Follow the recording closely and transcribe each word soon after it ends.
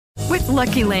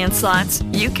Lucky Land Slots,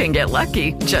 you can get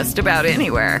lucky just about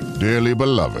anywhere. Dearly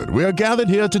beloved, we are gathered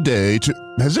here today to...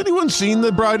 Has anyone seen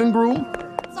the bride and groom?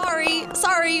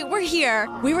 Sorry, we're here.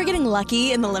 We were getting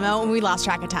lucky in the limo and we lost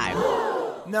track of time.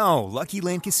 No, Lucky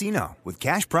Land Casino, with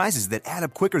cash prizes that add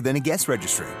up quicker than a guest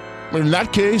registry. In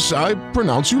that case, I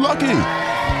pronounce you lucky.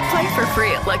 Play for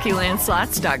free at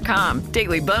LuckyLandSlots.com.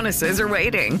 Daily bonuses are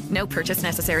waiting. No purchase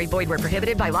necessary. Void where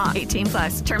prohibited by law.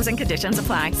 18+. Terms and conditions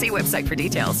apply. See website for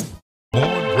details.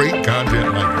 More great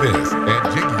content like this at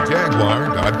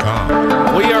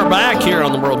JiggyJaguar.com. We are back here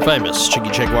on the world famous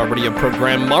Jiggy Jaguar radio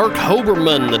program. Mark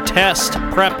Hobbermanb, the test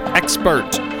prep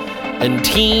expert and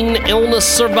teen illness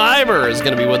survivor, is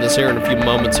going to be with us here in a few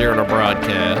moments here in our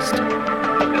broadcast.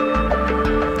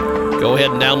 Go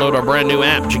ahead and download our brand new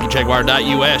app,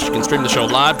 JiggyJaguar.us. You can stream the show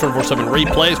live, 24/7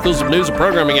 replay, exclusive news and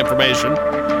programming information.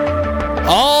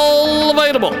 All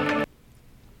available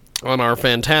on our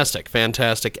fantastic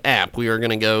app. We are going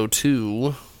to go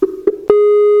to...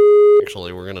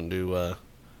 Actually, we're going to do...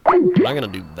 I'm not going to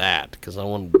do that, because I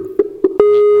want to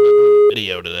do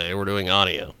video today. We're doing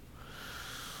audio.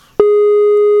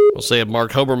 We'll see if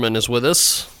Mark Hobbermanb is with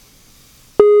us.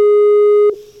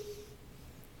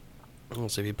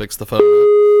 Let's see if he picks the phone up.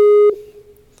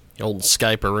 The old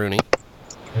Skype-a-rooney.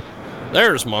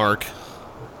 There's Mark.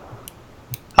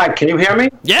 Hi, can you hear me?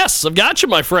 Yes, I've got you,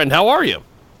 my friend. How are you?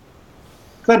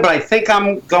 Good, but I think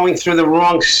I'm going through the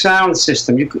wrong sound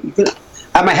system. You can,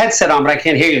 I have my headset on, but I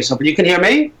can't hear you. So, but you can hear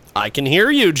me? I can hear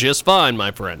you just fine,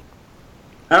 my friend.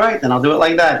 All right, then I'll do it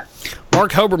like that.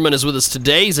 Mark Hobbermanb is with us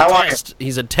today. He's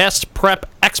a test prep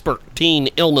expert, teen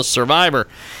illness survivor.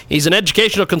 He's an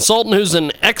educational consultant who's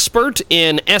an expert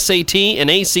in SAT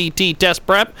and ACT test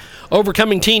prep,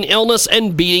 overcoming teen illness,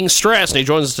 and beating stress. And he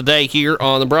joins us today here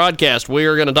on the broadcast. We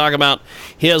are going to talk about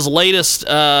his latest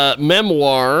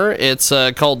memoir. It's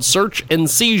called Search and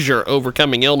Seizure,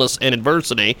 Overcoming Illness and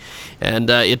Adversity. And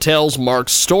it tells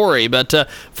Mark's story. But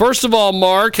first of all,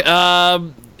 Mark...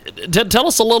 tell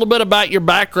us a little bit about your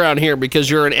background here, because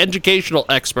you're an educational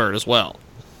expert as well.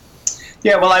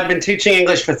 Yeah, well, I've been teaching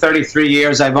English for 33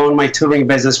 years. I've owned my tutoring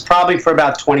business probably for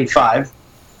about 25.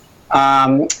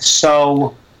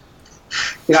 So,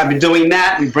 I've been doing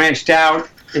that. We branched out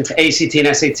into ACT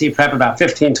and SAT prep about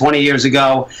 15, 20 years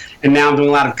ago, and now I'm doing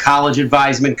a lot of college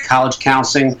advisement, college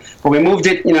counseling. But we moved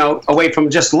it, away from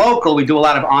just local. We do a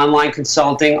lot of online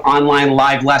consulting, online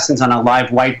live lessons on a live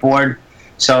whiteboard.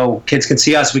 So kids can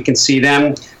see us, we can see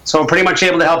them. So we're pretty much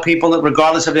able to help people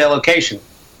regardless of their location.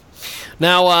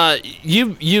 Now,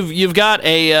 you've got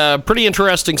a pretty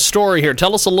interesting story here.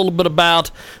 Tell us a little bit about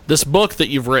this book that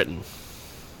you've written.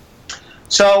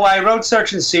 So I wrote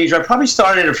Search and Seizure. I probably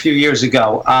started a few years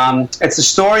ago. It's the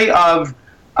story of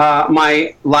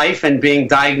my life and being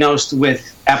diagnosed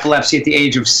with epilepsy at the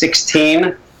age of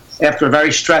 16 after a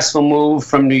very stressful move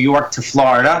from New York to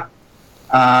Florida.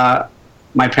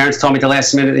 My parents told me at the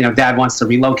last minute, Dad wants to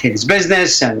relocate his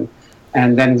business and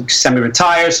then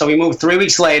semi-retire. So we moved 3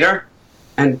 weeks later,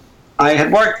 and I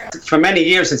had worked for many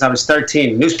years since I was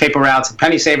 13, newspaper routes and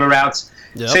penny saver routes,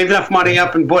 saved enough money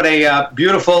up and bought a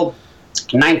beautiful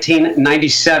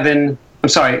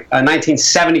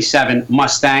 1977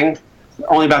 Mustang,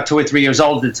 only about 2 or 3 years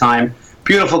old at the time.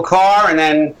 Beautiful car, and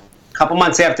then a couple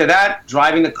months after that,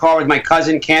 driving the car with my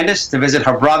cousin Candace to visit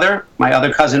her brother, my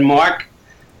other cousin Mark.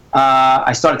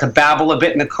 I started to babble a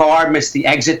bit in the car, missed the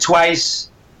exit twice,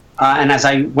 and as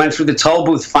I went through the toll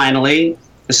booth finally,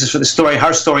 this is for the story,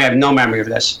 her story, I have no memory of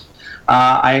this.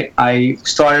 I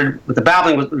started with the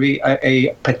babbling, would be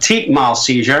a petite mal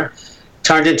seizure,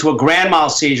 turned into a grand mal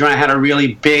seizure, and I had a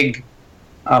really big,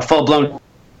 full-blown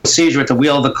seizure at the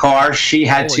wheel of the car. She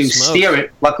had to steer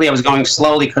it. Luckily, I was going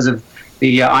slowly because of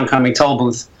the oncoming toll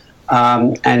booth,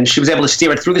 and she was able to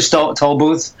steer it through the toll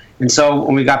booth. And so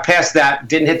when we got past that,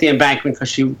 didn't hit the embankment because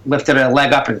she lifted her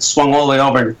leg up and swung all the way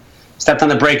over and stepped on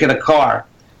the brake of the car.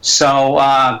 So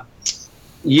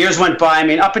years went by. I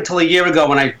mean, up until a year ago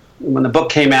when the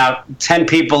book came out, 10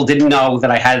 people didn't know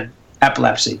that I had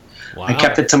epilepsy. Wow. I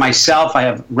kept it to myself. I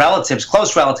have relatives,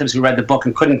 close relatives, who read the book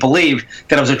and couldn't believe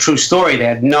that it was a true story. They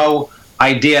had no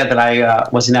idea that I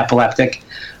was an epileptic.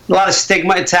 A lot of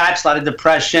stigma attached, a lot of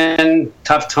depression,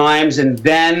 tough times, and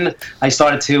then I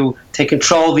started to take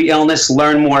control of the illness,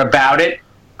 learn more about it.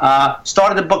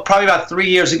 Started the book probably about 3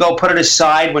 years ago, put it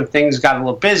aside when things got a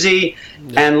little busy,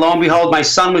 and lo and behold, my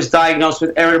son was diagnosed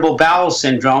with irritable bowel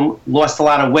syndrome, lost a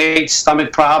lot of weight,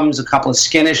 stomach problems, a couple of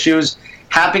skin issues.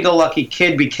 Happy-go-lucky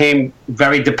kid became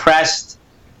very depressed,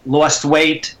 lost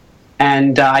weight,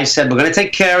 and I said, we're going to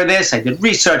take care of this. I did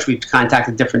research. We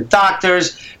contacted different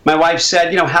doctors. My wife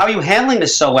said, how are you handling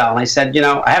this so well? And I said,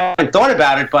 I haven't thought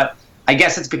about it, but I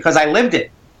guess it's because I lived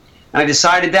it. And I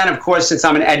decided then, of course, since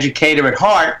I'm an educator at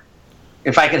heart,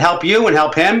 if I could help you and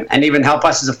help him and even help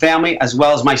us as a family as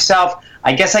well as myself,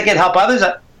 I guess I could help others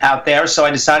out there. So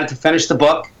I decided to finish the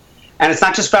book. And it's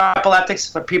not just for epileptics,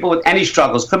 for people with any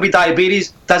struggles. Could be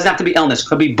diabetes, doesn't have to be illness,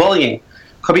 could be bullying,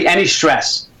 could be any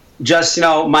stress. Just,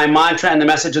 my mantra and the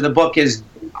message of the book is,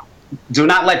 do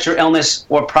not let your illness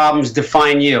or problems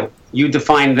define you. You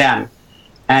define them.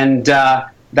 And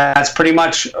that's pretty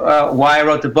much why I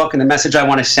wrote the book and the message I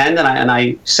want to send. And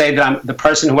I say that I'm the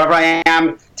person, whoever I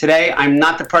am today, I'm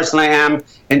not the person I am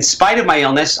in spite of my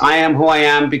illness. I am who I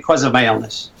am because of my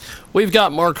illness. We've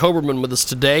got Mark Hobbermanb with us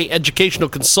today, educational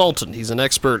consultant. He's an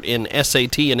expert in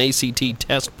SAT and ACT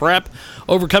test prep,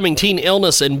 overcoming teen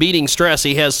illness and beating stress.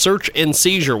 He has Search and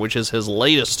Seizure, which is his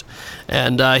latest.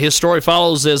 And his story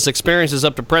follows his experiences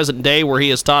up to present day, where he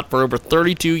has taught for over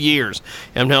 32 years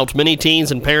and helped many teens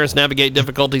and parents navigate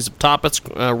difficulties of topics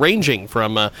ranging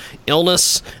from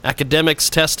illness, academics,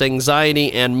 test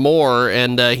anxiety, and more.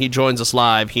 And he joins us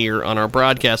live here on our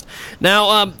broadcast.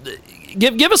 Now,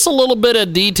 Give us a little bit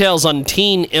of details on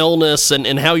teen illness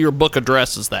and how your book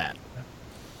addresses that.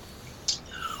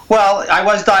 Well, I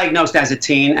was diagnosed as a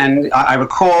teen, and I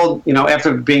recall,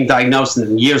 after being diagnosed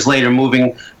and years later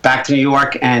moving back to New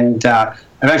York and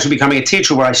eventually becoming a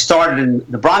teacher, where I started in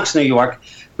the Bronx, New York,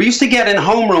 we used to get in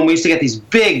homeroom, we used to get these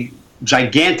big,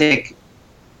 gigantic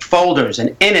folders,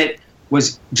 and in it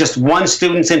was just one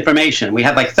student's information. We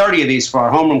had like 30 of these for our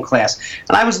homeroom class.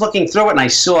 And I was looking through it, and I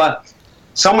saw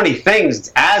so many things: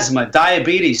 asthma,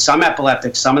 diabetes, some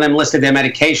epileptics. Some of them listed their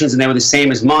medications, and they were the same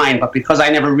as mine. But because I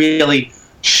never really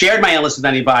shared my illness with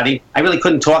anybody, I really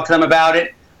couldn't talk to them about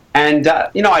it. And,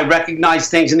 I recognize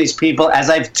things in these people. As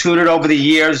I've tutored over the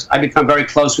years, I've become very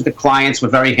close with the clients. We're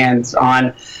very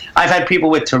hands-on. I've had people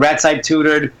with Tourette's I've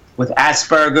tutored, with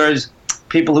Asperger's,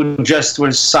 people who just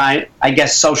were,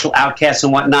 social outcasts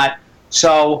and whatnot.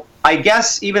 So I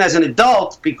guess even as an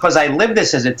adult, because I lived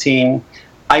this as a teen,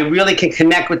 I really can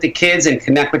connect with the kids and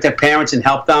connect with their parents and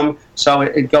help them. So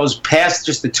it goes past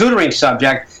just the tutoring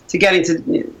subject to getting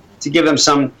to give them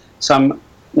some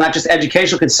not just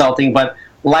educational consulting, but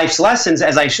life's lessons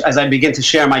as I begin to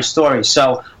share my story.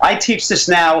 So I teach this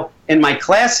now in my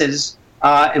classes,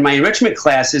 in my enrichment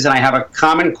classes, and I have a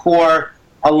Common Core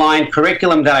aligned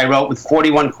curriculum that I wrote with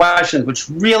 41 questions, which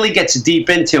really gets deep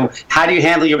into how do you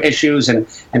handle your issues and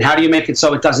how do you make it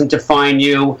so it doesn't define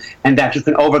you, and that you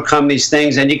can overcome these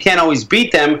things. And you can't always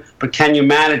beat them, but can you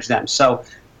manage them? So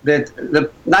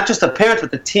the not just the parents, but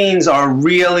the teens are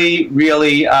really,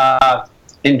 really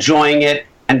enjoying it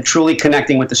and truly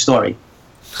connecting with the story.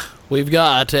 We've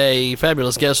got a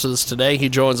fabulous guest with us today. He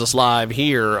joins us live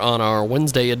here on our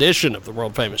Wednesday edition of the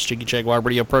world-famous Cheeky Jaguar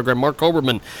radio program. Mark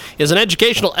Hobbermanb is an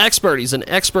educational expert. He's an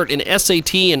expert in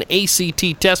SAT and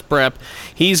ACT test prep.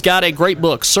 He's got a great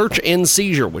book, Search and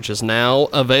Seizure, which is now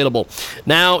available.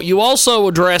 Now, you also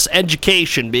address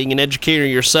education, being an educator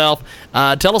yourself.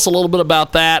 Tell us a little bit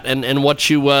about that and what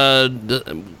you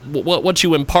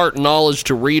impart knowledge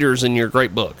to readers in your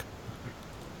great book.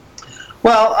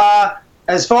 Well,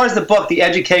 as far as the book, the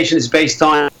education is based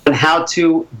on how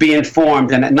to be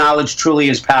informed, and that knowledge truly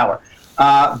is power.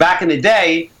 Back in the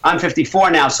day, I'm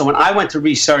 54 now, so when I went to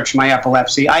research my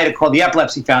epilepsy, I had to call the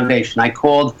Epilepsy Foundation. I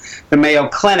called the Mayo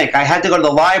Clinic. I had to go to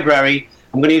the library.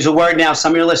 I'm going to use a word now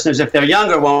some of your listeners, if they're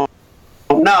younger, won't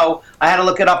know. I had to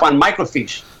look it up on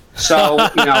microfiche. So,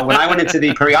 when I went into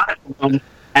the periodical room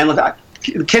and looked,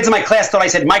 the kids in my class thought I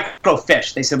said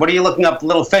microfiche. They said, "What are you looking up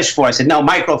little fish for?" I said, "No,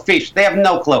 microfiche." They have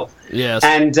no clue. Yes.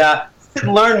 And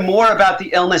learn more about the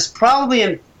illness probably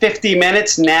in 50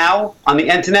 minutes now on the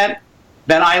internet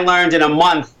than I learned in a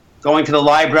month going to the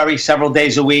library several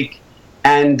days a week.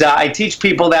 And I teach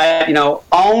people that,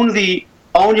 own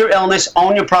your illness,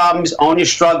 own your problems, own your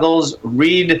struggles,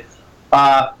 read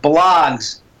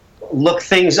blogs, look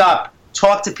things up,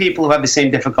 talk to people who have the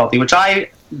same difficulty, which I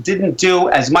didn't do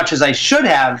as much as I should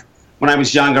have when I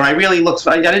was younger. I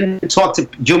didn't talk to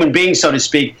human beings, so to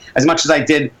speak, as much as I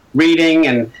did reading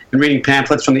and reading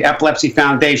pamphlets from the Epilepsy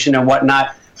Foundation and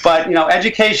whatnot. But,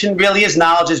 education really is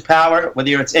knowledge is power,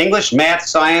 whether it's English, math,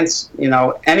 science,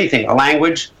 anything, a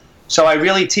language. So I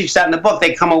really teach that in the book.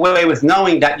 They come away with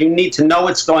knowing that you need to know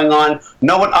what's going on,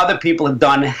 know what other people have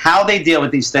done, how they deal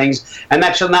with these things, and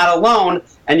that you're not alone,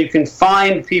 and you can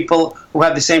find people who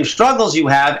have the same struggles you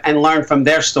have and learn from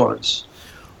their stories.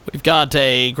 We've got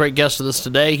a great guest with us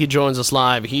today. He joins us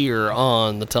live here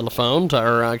on the telephone,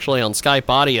 or actually on Skype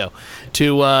audio,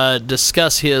 to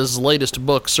discuss his latest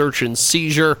book, Search and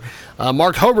Seizure.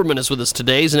 Mark Hobbermanb is with us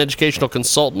today. He's an educational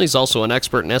consultant. He's also an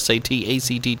expert in SAT,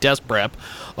 ACT test prep,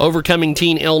 overcoming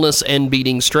teen illness and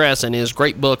beating stress. And his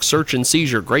great book, Search and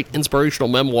Seizure, great inspirational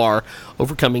memoir,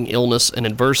 Overcoming Illness and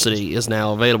Adversity, is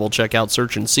now available. Check out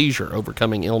Search and Seizure,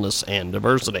 Overcoming Illness and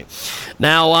Adversity.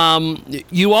 Now,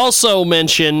 you also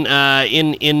mention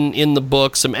in the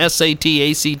book some SAT,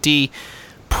 ACT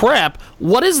prep.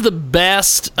 What is the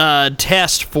best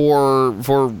test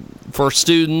for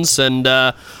students, and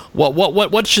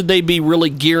what should they be really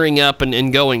gearing up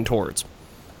and going towards?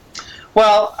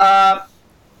 Well,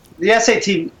 the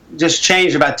SAT just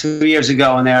changed about 2 years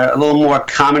ago, and they're a little more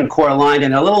Common Core aligned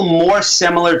and a little more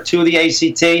similar to the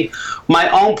ACT. My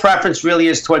own preference really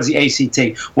is towards the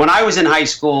ACT. When I was in high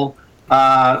school,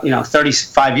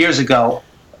 35 years ago,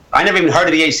 I never even heard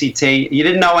of the ACT. You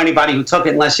didn't know anybody who took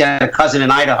it unless you had a cousin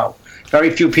in Idaho. Very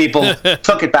few people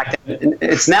took it back then.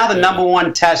 It's now the number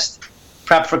one test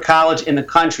prep for college in the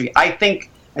country. I think,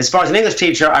 as far as an English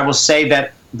teacher, I will say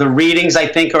that the readings, I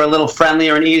think, are a little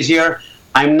friendlier and easier.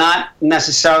 I'm not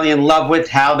necessarily in love with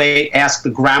how they ask the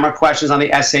grammar questions on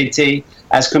the SAT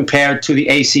as compared to the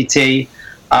ACT.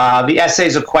 The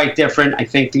essays are quite different. I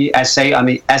think the essay on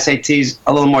the SAT is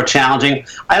a little more challenging.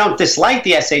 I don't dislike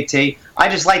the SAT. I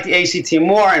just like the ACT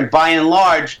more, and by and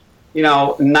large,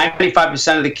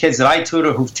 95% of the kids that I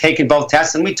tutor who've taken both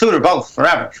tests, and we tutor both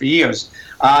forever, for years,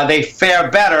 they fare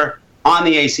better on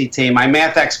the ACT. My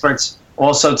math experts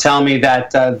also tell me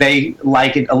that they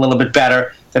like it a little bit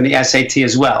better than the SAT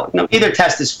as well. Either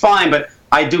test is fine, but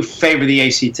I do favor the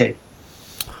ACT.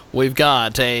 We've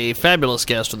got a fabulous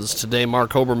guest with us today.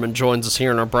 Mark Hobbermanb joins us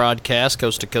here in our broadcast,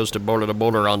 coast to coast and border to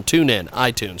border on TuneIn,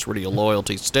 iTunes, Radio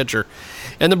Loyalty, Stitcher,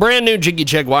 and the brand new Jiggy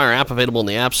Jaguar app available in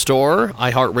the App Store,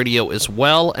 iHeartRadio as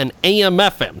well, and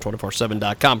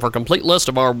AMFM247.com. For a complete list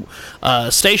of our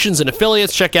stations and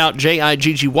affiliates, check out JIGGY.com.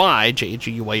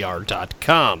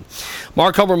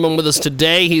 Mark Hobbermanb with us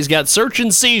today. He's got Search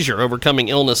and Seizure, Overcoming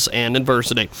Illness and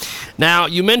Adversity. Now,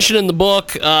 you mentioned in the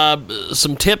book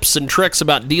some tips and tricks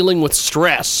about dealing with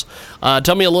stress.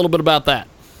 Tell me a little bit about that.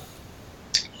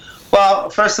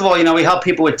 Well, first of all, we help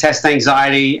people with test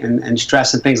anxiety and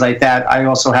stress and things like that. I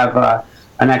also have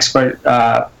an expert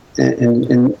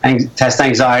in test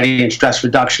anxiety and stress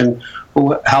reduction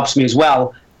who helps me as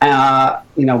well,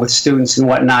 with students and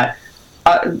whatnot.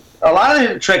 A lot of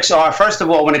the tricks are, first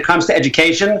of all, when it comes to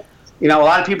education, a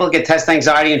lot of people get test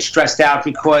anxiety and stressed out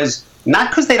not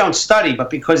because they don't study,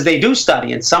 but because they do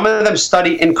study, and some of them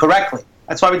study incorrectly.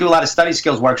 That's why we do a lot of study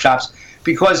skills workshops,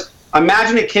 because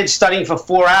imagine a kid studying for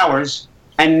 4 hours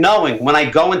and knowing when I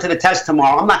go into the test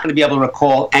tomorrow, I'm not going to be able to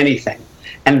recall anything.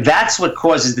 And that's what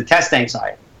causes the test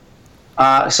anxiety.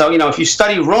 So, if you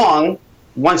study wrong,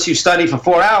 once you study for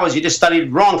 4 hours, you just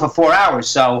studied wrong for 4 hours.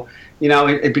 So,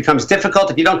 it becomes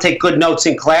difficult. If you don't take good notes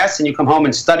in class and you come home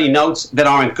and study notes that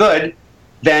aren't good,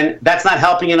 then that's not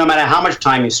helping you no matter how much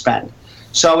time you spend.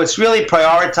 So it's really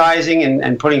prioritizing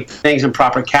and putting things in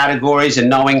proper categories and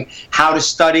knowing how to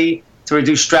study to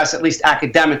reduce stress, at least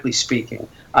academically speaking.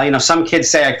 Some kids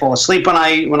say I fall asleep when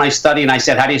I study, and I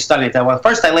said, how do you study? I said, well,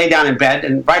 first I lay down in bed,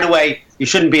 and right away, you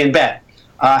shouldn't be in bed.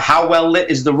 How well lit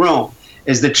is the room?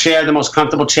 Is the chair the most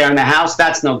comfortable chair in the house?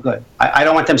 That's no good. I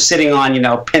don't want them sitting on,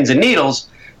 pins and needles,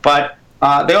 but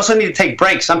they also need to take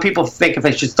breaks. Some people think if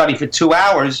they should study for 2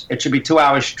 hours, it should be 2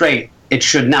 hours straight. It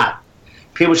should not.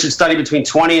 People should study between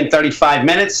 20 and 35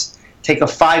 minutes, take a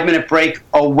 5-minute break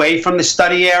away from the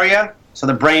study area so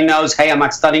the brain knows, hey, I'm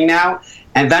not studying now,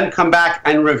 and then come back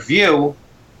and review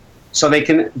so they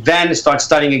can then start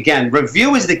studying again.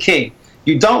 Review is the key.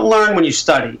 You don't learn when you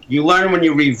study. You learn when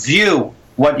you review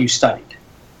what you studied.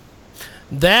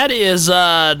 That is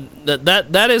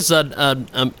that is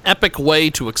an epic way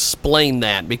to explain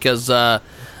that, because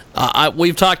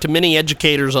we've talked to many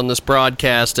educators on this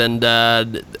broadcast, and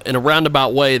in a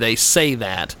roundabout way they say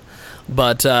that.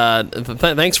 But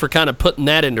thanks for kind of putting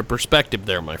that into perspective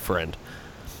there, my friend.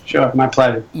 Sure, my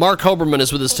pleasure. Mark Hobbermanb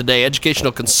is with us today,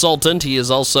 educational consultant. He has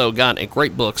also got a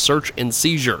great book, Search and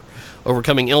Seizure,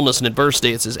 Overcoming Illness and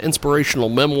Adversity. It's his inspirational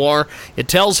memoir. It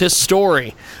tells his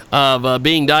story of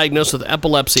being diagnosed with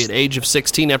epilepsy at the age of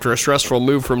 16 after a stressful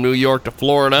move from New York to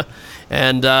Florida.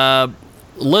 And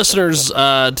listeners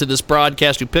to this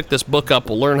broadcast who pick this book up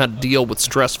will learn how to deal with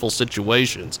stressful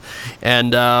situations.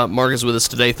 And Mark is with us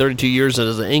today, 32 years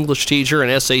as an English teacher,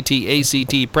 an SAT,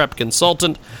 ACT prep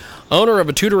consultant, owner of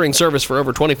a tutoring service for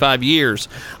over 25 years.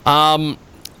 Now,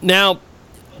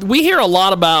 we hear a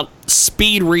lot about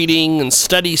speed reading and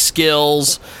study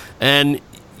skills, and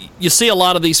you see a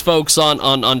lot of these folks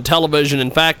on television.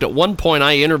 In fact, at one point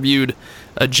I interviewed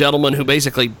a gentleman who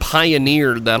basically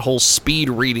pioneered that whole speed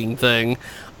reading thing.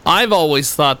 I've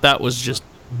always thought that was just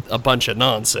a bunch of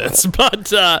nonsense.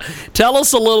 But tell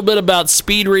us a little bit about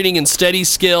speed reading and steady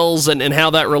skills and how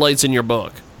that relates in your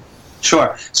book.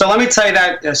 Sure. So let me tell you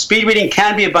that speed reading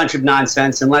can be a bunch of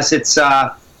nonsense unless it's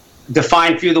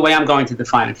defined for you the way I'm going to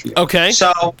define it for you. Okay.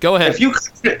 So go ahead.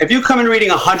 If you come in reading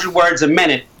 100 words a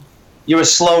minute, you're a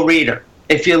slow reader.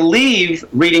 If you leave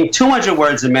reading 200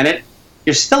 words a minute,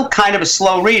 you're still kind of a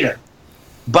slow reader.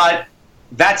 But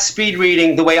that's speed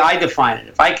reading the way I define it.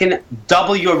 If I can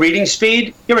double your reading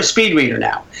speed, you're a speed reader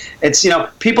now. It's,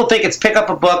 people think it's pick up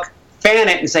a book, fan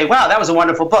it, and say, wow, that was a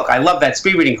wonderful book. I love that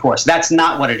speed reading course. That's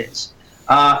not what it is.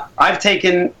 I've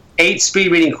taken 8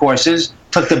 speed reading courses,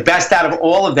 took the best out of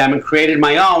all of them, and created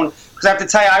my own. Because I have to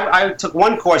tell you, I took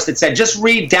one course that said, just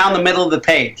read down the middle of the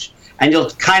page, and you'll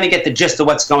kind of get the gist of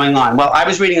what's going on. Well, I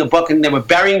was reading a book, and they were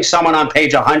burying someone on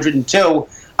page 102.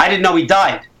 I didn't know he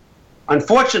died.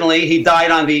 Unfortunately, he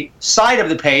died on the side of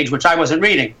the page, which I wasn't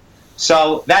reading.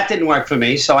 So that didn't work for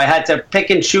me. So I had to pick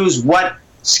and choose what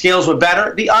skills were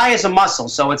better. The eye is a muscle,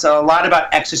 so it's a lot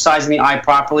about exercising the eye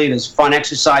properly. There's fun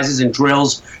exercises and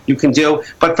drills you can do.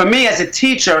 But for me as a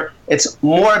teacher, it's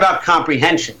more about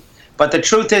comprehension. But the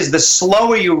truth is, the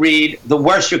slower you read, the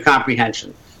worse your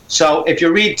comprehension. So if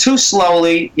you read too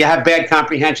slowly, you have bad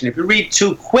comprehension. If you read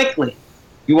too quickly,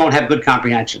 you won't have good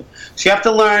comprehension. So you have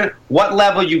to learn what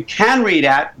level you can read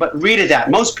at, but read it at.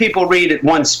 Most people read at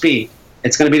one speed.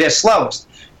 It's going to be their slowest.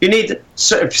 You need to,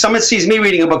 so if someone sees me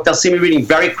reading a book, they'll see me reading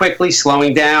very quickly,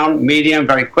 slowing down, medium,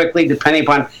 very quickly, depending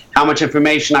upon how much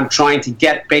information I'm trying to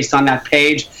get based on that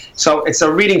page. So it's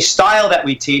a reading style that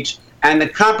we teach, and the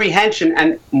comprehension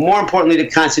and, more importantly, the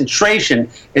concentration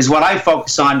is what I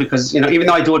focus on because, even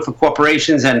though I do it for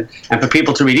corporations and for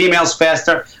people to read emails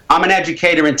faster, I'm an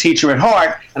educator and teacher at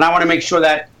heart, and I want to make sure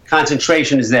that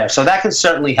concentration is there. So that can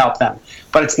certainly help them.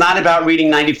 But it's not about reading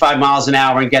 95 miles an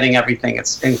hour and getting everything.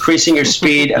 It's increasing your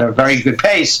speed at a very good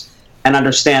pace and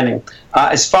understanding.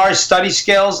 As far as study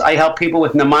skills, I help people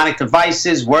with mnemonic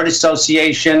devices, word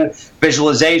association,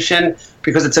 visualization,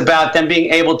 because it's about them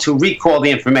being able to recall the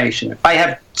information. If I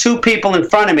have 2 people in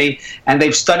front of me and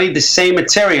they've studied the same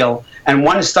material and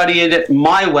one studied it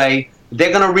my way,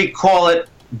 they're going to recall it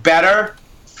better,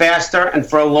 faster, and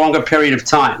for a longer period of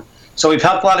time. So we've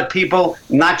helped a lot of people,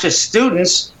 not just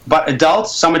students, but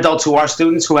adults, some adults who are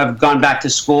students who have gone back to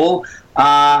school,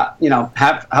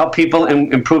 have helped people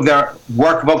improve their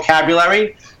work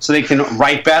vocabulary so they can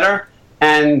write better.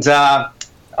 And a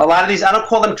lot of these, I don't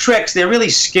call them tricks, they're really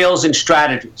skills and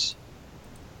strategies.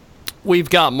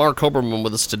 We've got Mark Hobbermanb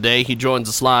with us today. He joins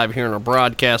us live here in our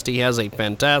broadcast. He has a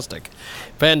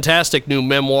fantastic new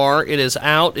memoir. It is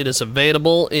out. It is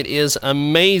available. It is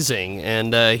amazing.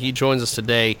 And he joins us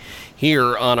today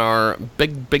here on our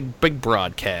big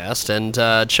broadcast. And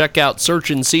check out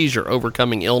Search and Seizure,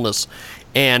 Overcoming Illness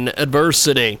and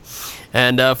Adversity.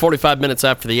 And 45 minutes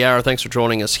after the hour, thanks for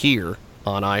joining us here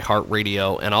on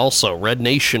iHeartRadio and also Red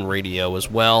Nation Radio as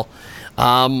well.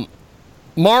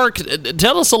 Mark,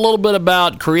 tell us a little bit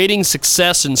about creating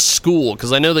success in school,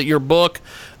 because I know that your book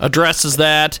addresses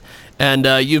that, and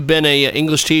you've been an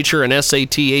English teacher, an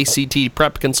SAT, ACT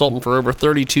prep consultant for over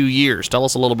 32 years. Tell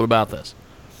us a little bit about this.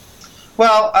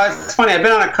 Well, it's funny. I've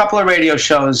been on a couple of radio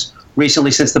shows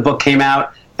recently since the book came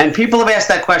out, and people have asked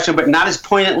that question, but not as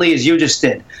poignantly as you just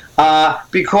did,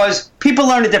 because people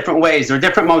learn in different ways. There are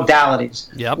different modalities.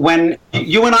 Yep. When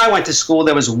you and I went to school,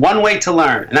 there was one way to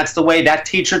learn, and that's the way that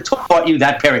teacher taught you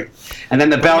that period. And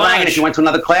then the bell rang, and if you went to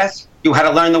another class, you had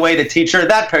to learn the way the teacher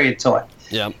that period taught.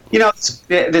 Yeah.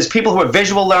 There's people who are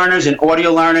visual learners and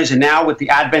audio learners, and now with the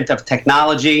advent of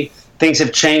technology, things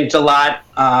have changed a lot.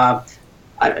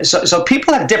 So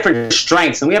people have different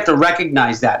strengths, and we have to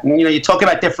recognize that. And, you talk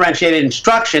about differentiated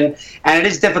instruction, and it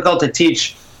is difficult to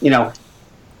teach,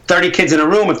 30 kids in a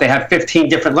room if they have 15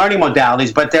 different learning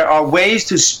modalities, but there are ways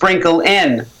to sprinkle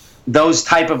in those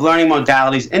type of learning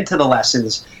modalities into the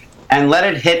lessons and let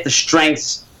it hit the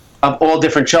strengths of all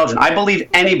different children. I believe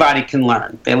anybody can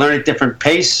learn. They learn at different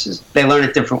paces, they learn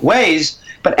at different ways,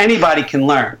 but anybody can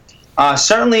learn.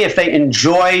 Certainly if they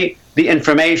enjoy the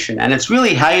information, and it's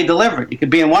really how you deliver it. You could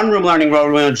be in one room learning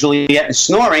Romeo and Juliet and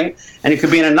snoring, and you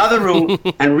could be in another room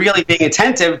and really being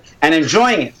attentive and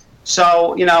enjoying it.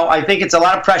 So, I think it's a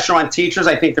lot of pressure on teachers.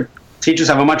 I think the teachers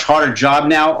have a much harder job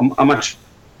now, a much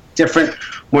different,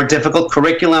 more difficult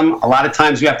curriculum. A lot of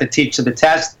times you have to teach to the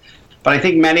test, but I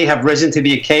think many have risen to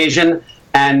the occasion,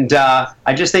 and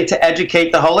I just think to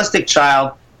educate the holistic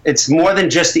child, it's more than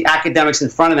just the academics in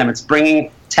front of them. It's bringing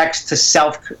text to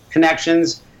self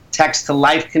connections, text to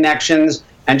life connections,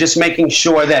 and just making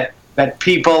sure that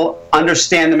people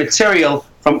understand the material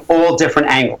from all different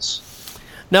angles.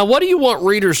 Now, what do you want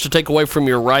readers to take away from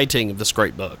your writing of this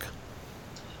great book?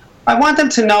 I want them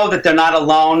to know that they're not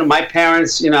alone. My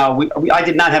parents, I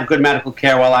did not have good medical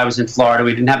care while I was in Florida.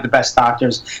 We didn't have the best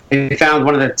doctors. They found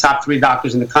one of the top 3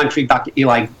 doctors in the country, Dr.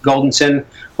 Eli Goldenson,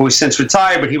 who has since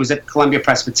retired, but he was at Columbia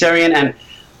Presbyterian. And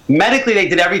medically, they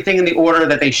did everything in the order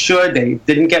that they should. They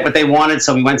didn't get what they wanted,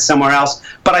 so we went somewhere else.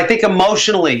 But I think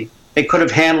emotionally, they could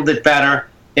have handled it better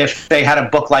if they had a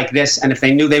book like this and if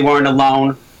they knew they weren't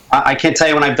alone. I can't tell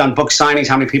you when I've done book signings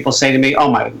how many people say to me, "Oh,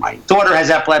 my daughter has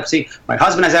epilepsy, my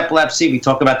husband has epilepsy." We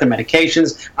talk about the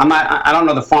medications. I don't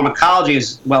know the pharmacology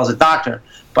as well as a doctor,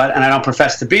 and I don't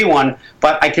profess to be one,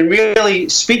 but I can really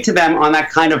speak to them on that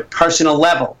kind of personal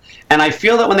level. And I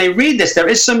feel that when they read this, there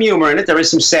is some humor in it, there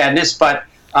is some sadness, but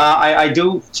I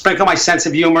do sprinkle my sense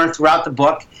of humor throughout the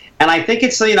book. And I think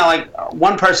it's, like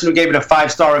one person who gave it a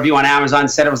 5-star review on Amazon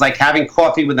said it was like having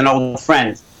coffee with an old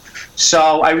friend.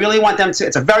 So I really want them to.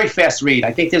 It's a very fast read.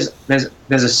 I think there's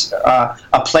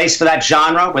a place for that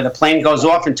genre where the plane goes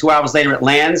off and 2 hours later it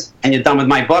lands and you're done with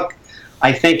my book.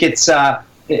 I think it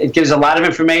gives a lot of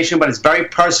information, but it's very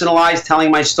personalized,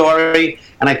 telling my story,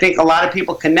 and I think a lot of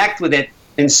people connect with it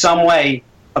in some way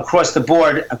across the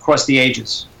board, across the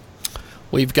ages.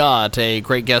 We've got a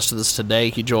great guest with us today.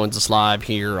 He joins us live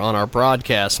here on our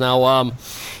broadcast. Now,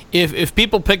 if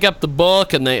people pick up the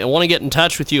book and they want to get in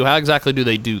touch with you, how exactly do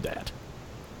they do that?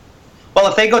 Well,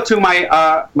 if they go to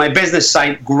my business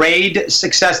site,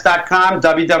 gradesuccess.com,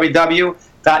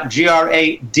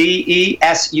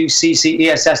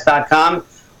 www.gradesuccess.com,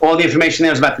 all the information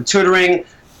there is about the tutoring.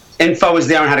 Info is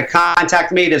there on how to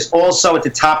contact me. There's also at the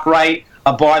top right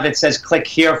a bar that says click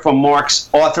here for Mark's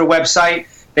author website.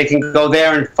 They can go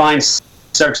there and find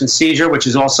Search and Seizure, which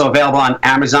is also available on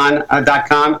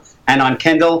Amazon.com and on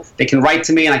Kindle. They can write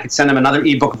to me, and I can send them another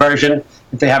ebook version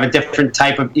if they have a different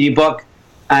type of ebook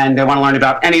and they want to learn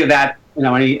about any of that,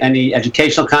 any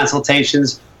educational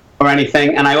consultations or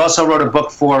anything. And I also wrote a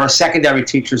book for secondary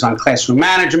teachers on classroom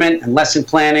management and lesson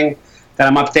planning that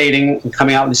I'm updating and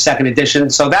coming out with the 2nd edition.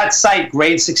 So that site,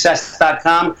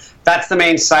 gradesuccess.com, that's the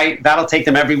main site. That'll take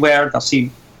them everywhere. They'll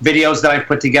see videos that I've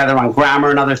put together on grammar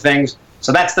and other things.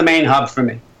 So that's the main hub for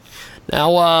me.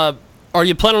 Now, are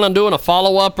you planning on doing a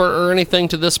follow-up or anything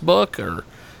to this book, or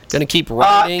going to keep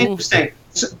writing? Interesting.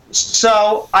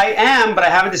 So I am, but I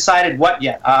haven't decided what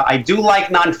yet. I do like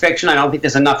nonfiction. I don't think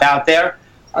there's enough out there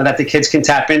that the kids can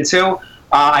tap into.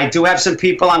 I do have some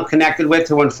people I'm connected with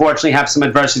who unfortunately have some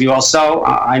adversity also.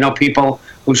 I know people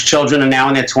whose children are now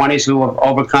in their 20s who have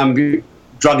overcome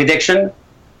drug addiction.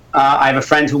 I have a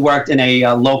friend who worked in a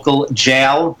local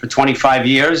jail for 25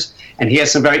 years, and he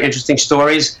has some very interesting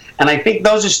stories. And I think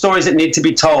those are stories that need to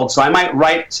be told. So I might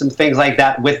write some things like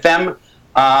that with them.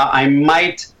 I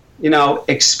might,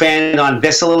 expand on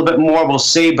this a little bit more. We'll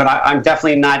see, but I'm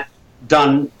definitely not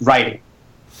done writing.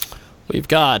 We've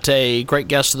got a great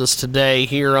guest with us today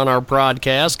here on our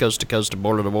broadcast, coast to coast and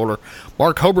border to border.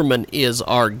 Mark Hobbermanb is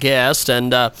our guest.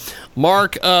 And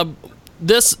Mark,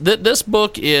 This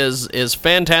book is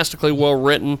fantastically well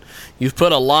written. You've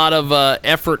put a lot of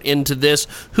effort into this.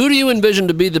 Who do you envision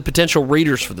to be the potential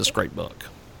readers for this great book?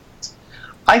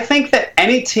 I think that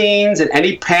any teens and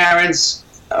any parents,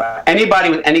 anybody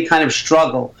with any kind of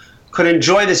struggle could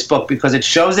enjoy this book because it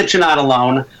shows that you're not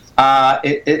alone.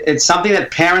 It's something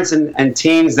that parents and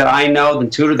teens that I know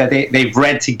and tutor that they've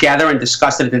read together and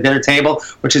discussed it at the dinner table,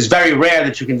 which is very rare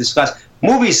that you can discuss.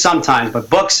 Movies sometimes,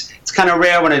 but books, it's kind of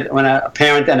rare when a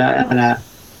parent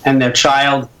and their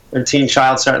child, their teen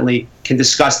child certainly, can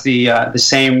discuss the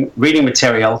same reading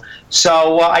material.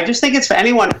 So I just think it's for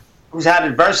anyone who's had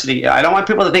adversity. I don't want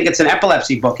people to think it's an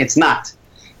epilepsy book. It's not.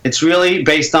 It's really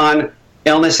based on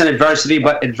illness and adversity,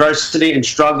 but adversity and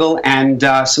struggle and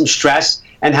some stress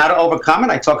and how to overcome it.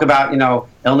 I talk about,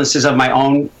 illnesses of my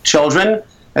own children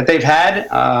that they've had,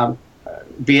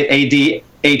 be it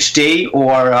ADHD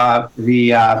or the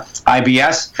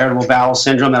IBS, irritable bowel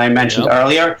syndrome that I mentioned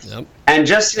earlier. Yep. And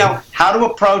just, how to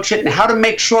approach it and how to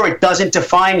make sure it doesn't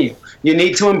define you. You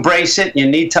need to embrace it. You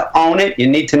need to own it. You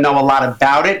need to know a lot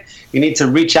about it. You need to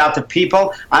reach out to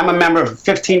people. I'm a member of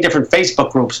 15 different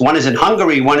Facebook groups. One is in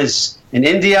Hungary, one is in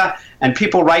India, and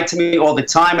people write to me all the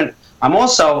time. And I'm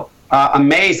also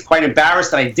amazed, quite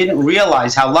embarrassed that I didn't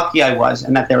realize how lucky I was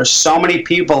and that there are so many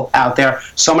people out there,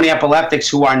 so many epileptics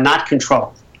who are not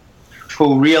controlled,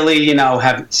 who really,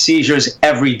 have seizures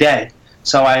every day.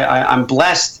 So I'm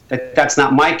blessed that that's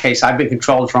not my case. I've been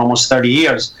controlled for almost 30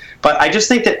 years. But I just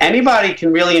think that anybody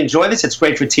can really enjoy this. It's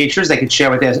great for teachers. They can share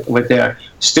with their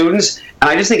students. And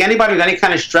I just think anybody with any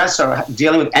kind of stress or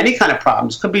dealing with any kind of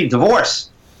problems, could be divorce,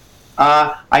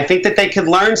 I think that they could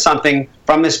learn something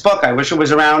from this book. I wish it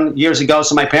was around years ago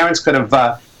so my parents could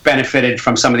have benefited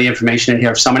from some of the information in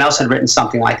here if someone else had written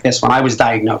something like this when I was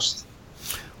diagnosed.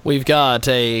 We've got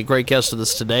a great guest with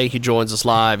us today. He joins us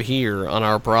live here on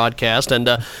our broadcast. And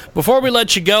before we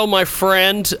let you go, my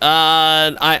friend,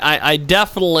 I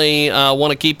definitely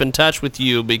want to keep in touch with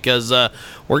you because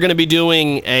we're going to be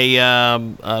doing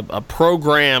a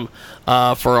program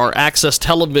for our Access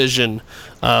Television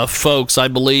folks, I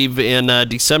believe, in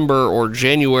December or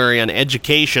January on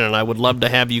education, and I would love to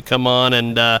have you come on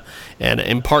and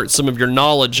impart some of your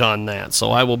knowledge on that.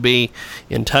 So I will be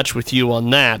in touch with you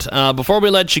on that. Before we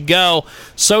let you go,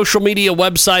 social media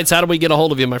websites, how do we get a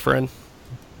hold of you, my friend?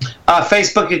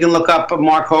 Facebook, you can look up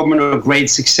Mark Hobbermanb, a Great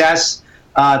Success.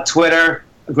 Twitter,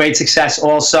 a Great Success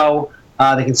also.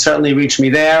 They can certainly reach me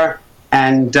there.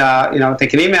 And, they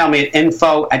can email me at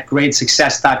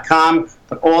info@greatsuccess.com.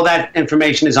 But all that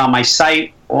information is on my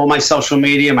site, all my social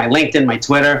media, my LinkedIn, my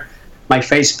Twitter, my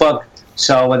Facebook.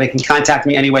 So they can contact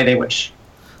me any way they wish.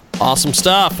 Awesome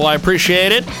stuff. Well, I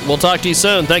appreciate it. We'll talk to you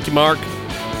soon. Thank you, Mark.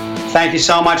 Thank you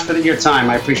so much for your time.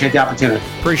 I appreciate the opportunity.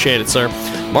 Appreciate it, sir.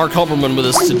 Mark Hobbermanb with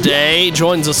us today.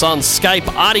 Joins us on Skype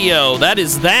audio. That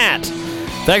is that.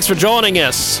 Thanks for joining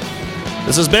us.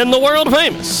 This has been the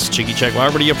world-famous Cheeky Check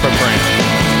Liberty program.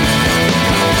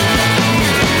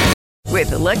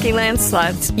 With the Lucky Land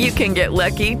Slots, you can get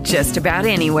lucky just about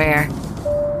anywhere.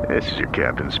 This is your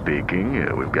captain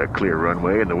speaking. We've got clear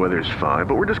runway and the weather's fine,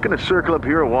 but we're just going to circle up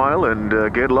here a while and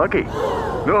get lucky.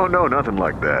 No, nothing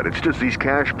like that. It's just these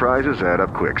cash prizes add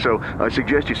up quick. So I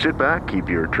suggest you sit back, keep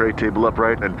your tray table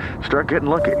upright, and start getting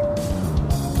lucky.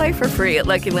 Play for free at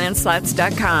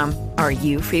LuckyLandSlots.com. Are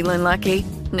you feeling lucky?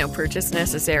 No purchase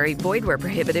necessary. Void where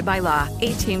prohibited by law.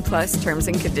 18+ terms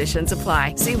and conditions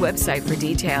apply. See website for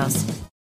details.